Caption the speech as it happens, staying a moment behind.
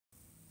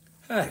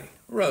Hey,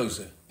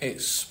 Rosa,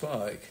 it's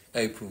Spike.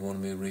 April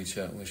wanted me to reach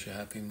out and wish you a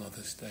happy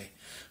Mother's Day.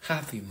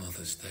 Happy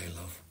Mother's Day,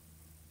 love.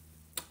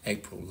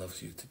 April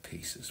loves you to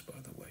pieces, by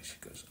the way. She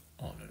goes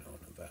on and on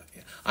about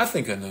you. I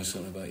think I know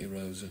something about you,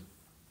 Rosa.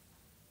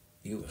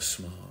 You are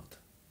smart,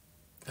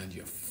 and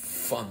you're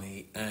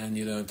funny, and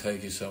you don't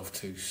take yourself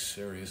too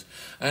serious,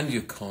 and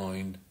you're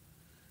kind.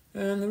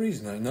 And the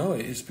reason I know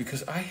it is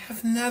because I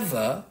have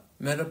never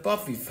met a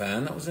Buffy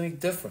fan that was any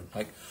different.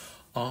 Like,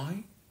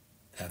 I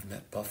have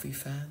met Buffy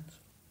fans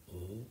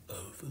all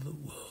over the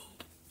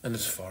world. And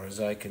as far as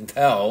I can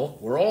tell,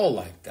 we're all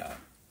like that.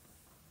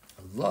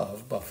 I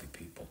love Buffy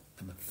people.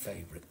 They're my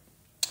favourite.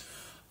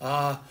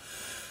 I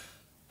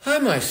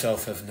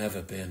myself have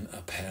never been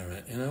a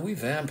parent. You know, we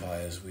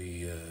vampires,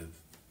 we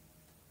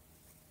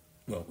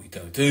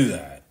don't do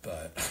that.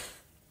 But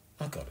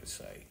I've got to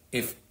say,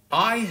 if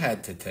I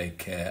had to take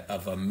care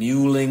of a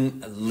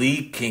mewling,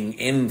 leaking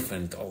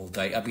infant all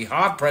day, I'd be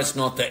hard-pressed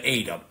not to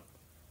eat them.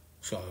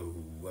 So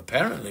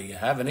apparently you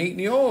haven't eaten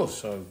yours,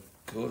 so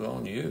good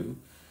on you.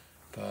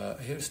 But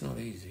it's not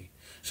easy.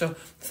 So I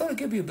thought I'd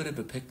give you a bit of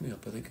a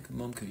pick-me-up. I think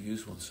Mum could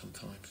use one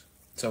sometimes.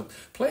 So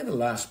play the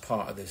last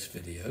part of this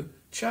video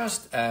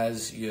just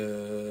as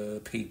your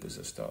peepers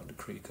are starting to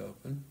creak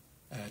open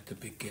at the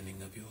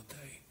beginning of your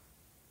day.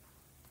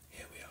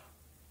 Here we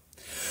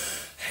are.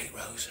 Hey,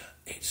 Rosa,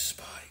 it's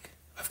Spike.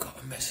 I've got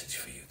a message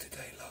for you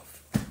today,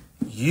 love.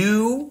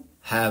 You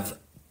have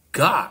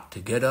got to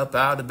get up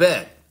out of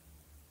bed.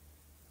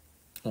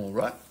 All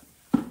right?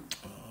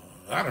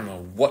 I don't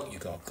know what you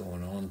got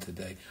going on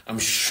today. I'm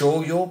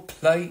sure your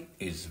plate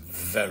is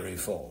very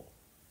full.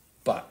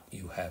 But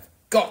you have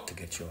got to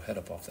get your head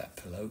up off that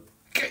pillow.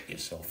 Get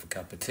yourself a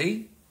cup of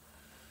tea.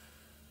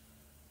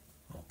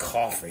 Or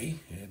coffee,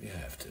 if you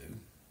have to.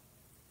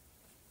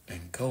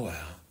 And go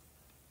out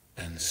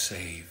and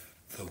save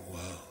the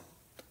world.